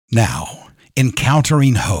Now,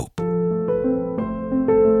 encountering hope.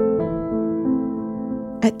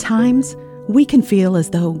 At times, we can feel as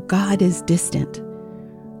though God is distant.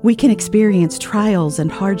 We can experience trials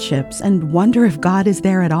and hardships and wonder if God is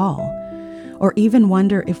there at all, or even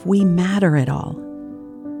wonder if we matter at all.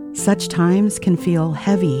 Such times can feel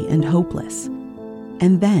heavy and hopeless.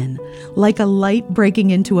 And then, like a light breaking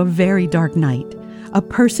into a very dark night, a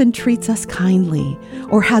person treats us kindly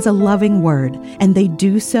or has a loving word, and they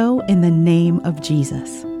do so in the name of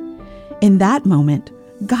Jesus. In that moment,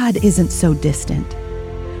 God isn't so distant.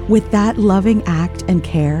 With that loving act and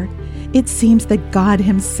care, it seems that God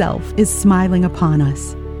Himself is smiling upon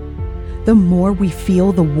us. The more we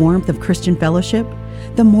feel the warmth of Christian fellowship,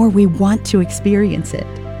 the more we want to experience it.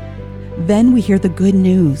 Then we hear the good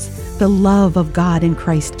news, the love of God in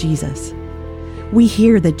Christ Jesus. We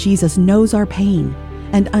hear that Jesus knows our pain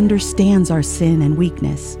and understands our sin and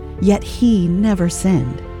weakness, yet He never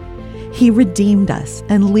sinned. He redeemed us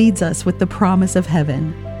and leads us with the promise of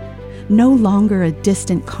heaven. No longer a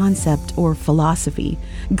distant concept or philosophy,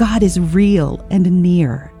 God is real and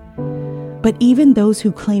near. But even those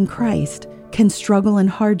who claim Christ can struggle in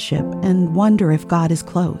hardship and wonder if God is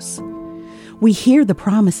close. We hear the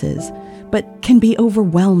promises, but can be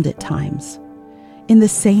overwhelmed at times. In the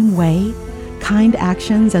same way, kind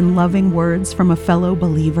actions and loving words from a fellow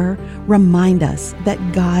believer remind us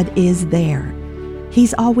that God is there.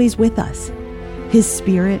 He's always with us. His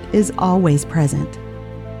Spirit is always present.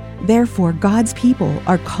 Therefore, God's people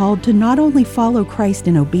are called to not only follow Christ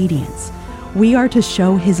in obedience, we are to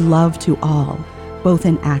show His love to all, both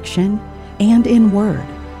in action and in word,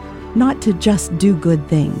 not to just do good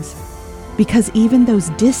things, because even those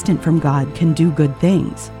distant from God can do good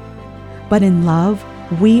things. But in love,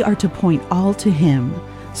 we are to point all to Him,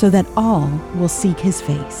 so that all will seek His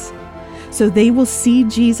face. So they will see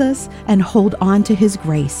Jesus and hold on to His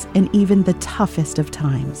grace in even the toughest of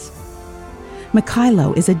times.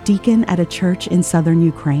 Mikhailo is a deacon at a church in southern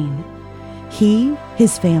Ukraine. He,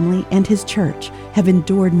 his family, and his church have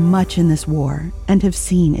endured much in this war and have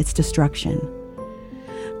seen its destruction.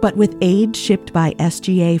 But with aid shipped by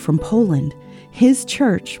SGA from Poland, his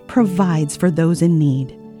church provides for those in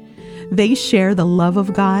need. They share the love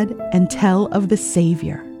of God and tell of the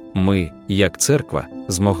Savior. Ми, як церква,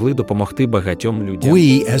 змогли допомогти багатьом людям.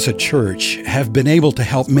 We, as a church, have been able to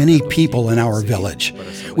help many people in our village.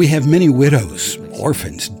 We have many widows,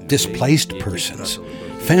 orphans, displaced persons,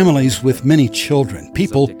 families with many children,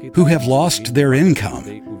 people who have lost their income,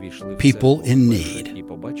 people in need.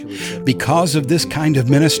 Because of this kind of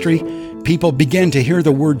ministry, people begin to hear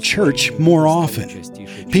the word church more often.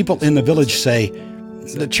 People in the village say,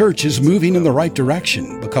 the church is moving in the right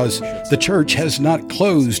direction because the church has not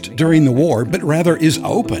closed during the war, but rather is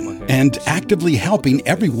open and actively helping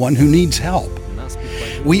everyone who needs help.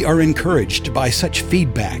 We are encouraged by such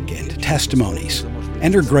feedback and testimonies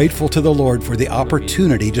and are grateful to the Lord for the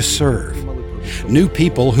opportunity to serve. New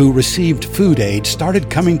people who received food aid started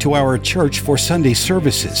coming to our church for Sunday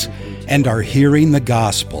services and are hearing the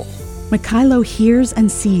gospel. Mikhailo hears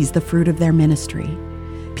and sees the fruit of their ministry.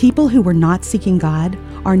 People who were not seeking God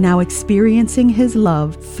are now experiencing His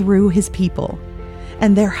love through His people,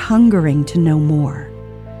 and they're hungering to know more.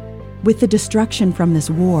 With the destruction from this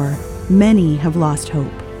war, many have lost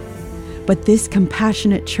hope. But this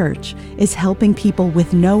compassionate church is helping people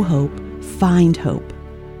with no hope find hope.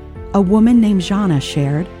 A woman named Jana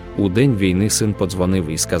shared, У день війни син подзвонив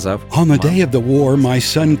і сказав: On the day of the war, my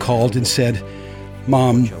son called and said,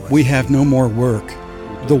 Mom, we have no more work.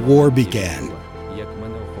 The war began.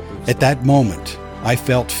 At that moment, I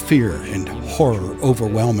felt fear and horror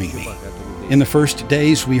overwhelming me. In the first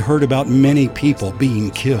days, we heard about many people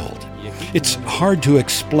being killed. It's hard to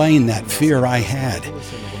explain that fear I had.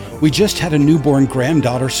 We just had a newborn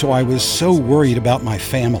granddaughter, so I was so worried about my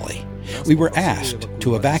family. We were asked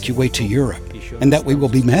to evacuate to Europe, and that we will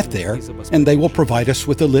be met there, and they will provide us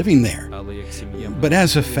with a living there. But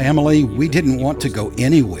as a family, we didn't want to go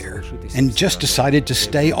anywhere, and just decided to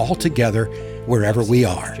stay all together wherever we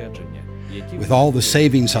are. With all the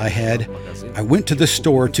savings I had, I went to the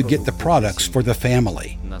store to get the products for the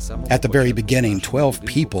family. At the very beginning, 12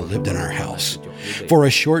 people lived in our house. For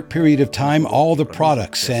a short period of time, all the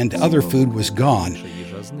products and other food was gone.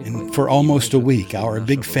 And for almost a week, our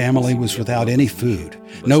big family was without any food.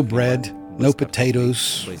 No bread, no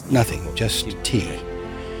potatoes, nothing, just tea.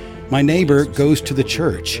 My neighbor goes to the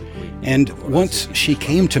church, and once she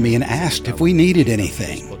came to me and asked if we needed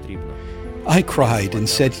anything. I cried and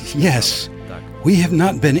said, yes, we have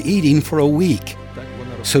not been eating for a week.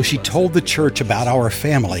 So she told the church about our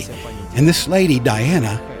family, and this lady,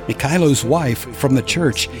 Diana, Mikhailo's wife from the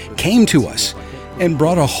church, came to us and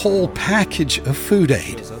brought a whole package of food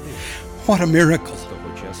aid. What a miracle.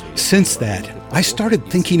 Since that, I started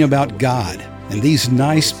thinking about God and these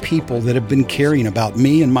nice people that have been caring about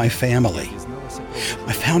me and my family.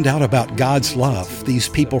 I found out about God's love these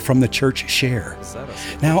people from the church share.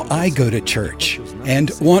 Now I go to church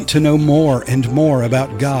and want to know more and more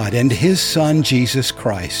about God and His Son, Jesus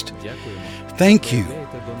Christ. Thank you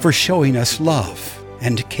for showing us love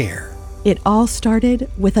and care. It all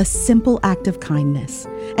started with a simple act of kindness,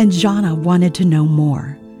 and Jana wanted to know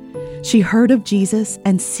more. She heard of Jesus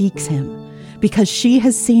and seeks Him because she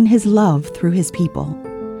has seen His love through His people.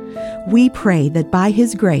 We pray that by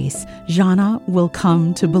His grace, Jana will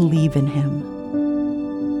come to believe in Him.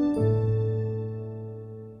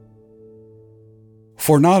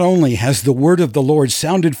 For not only has the word of the Lord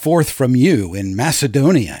sounded forth from you in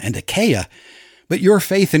Macedonia and Achaia, but your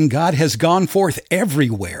faith in God has gone forth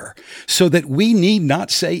everywhere, so that we need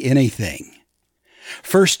not say anything.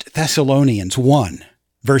 1 Thessalonians 1,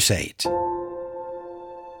 verse 8.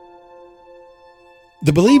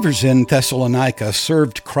 The believers in Thessalonica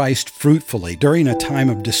served Christ fruitfully during a time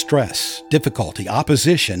of distress, difficulty,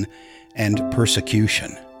 opposition, and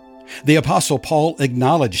persecution. The Apostle Paul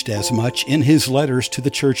acknowledged as much in his letters to the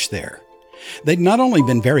church there. They'd not only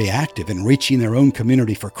been very active in reaching their own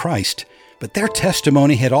community for Christ, but their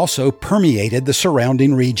testimony had also permeated the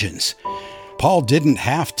surrounding regions. Paul didn't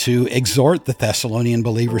have to exhort the Thessalonian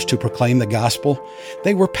believers to proclaim the gospel.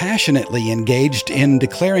 They were passionately engaged in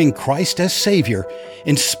declaring Christ as Savior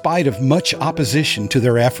in spite of much opposition to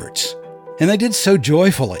their efforts. And they did so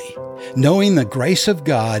joyfully, knowing the grace of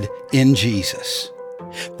God in Jesus.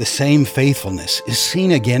 The same faithfulness is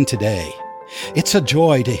seen again today. It's a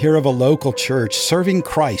joy to hear of a local church serving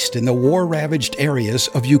Christ in the war-ravaged areas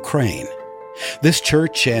of Ukraine. This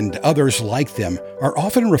church and others like them are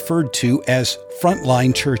often referred to as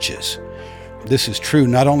Frontline churches. This is true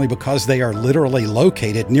not only because they are literally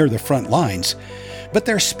located near the front lines, but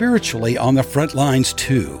they're spiritually on the front lines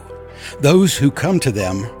too. Those who come to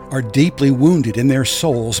them are deeply wounded in their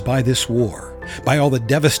souls by this war, by all the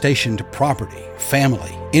devastation to property,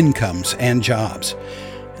 family, incomes, and jobs.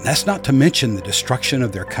 And that's not to mention the destruction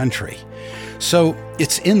of their country. So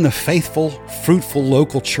it's in the faithful, fruitful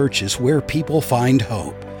local churches where people find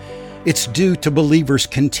hope. It's due to believers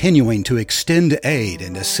continuing to extend aid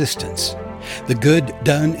and assistance. The good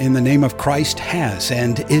done in the name of Christ has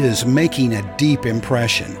and is making a deep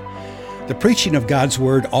impression. The preaching of God's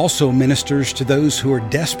Word also ministers to those who are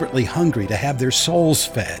desperately hungry to have their souls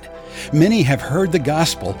fed. Many have heard the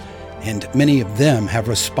gospel, and many of them have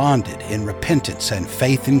responded in repentance and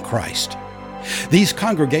faith in Christ. These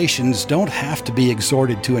congregations don't have to be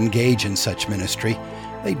exhorted to engage in such ministry.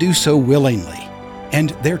 They do so willingly,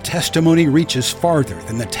 and their testimony reaches farther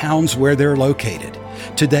than the towns where they're located.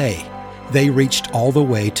 Today, they reached all the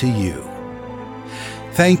way to you.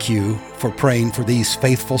 Thank you for praying for these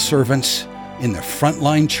faithful servants in the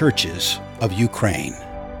frontline churches of Ukraine.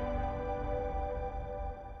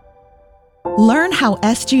 Learn how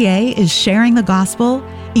SGA is sharing the gospel,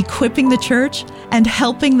 equipping the church, and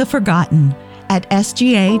helping the forgotten at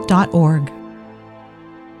sga.org.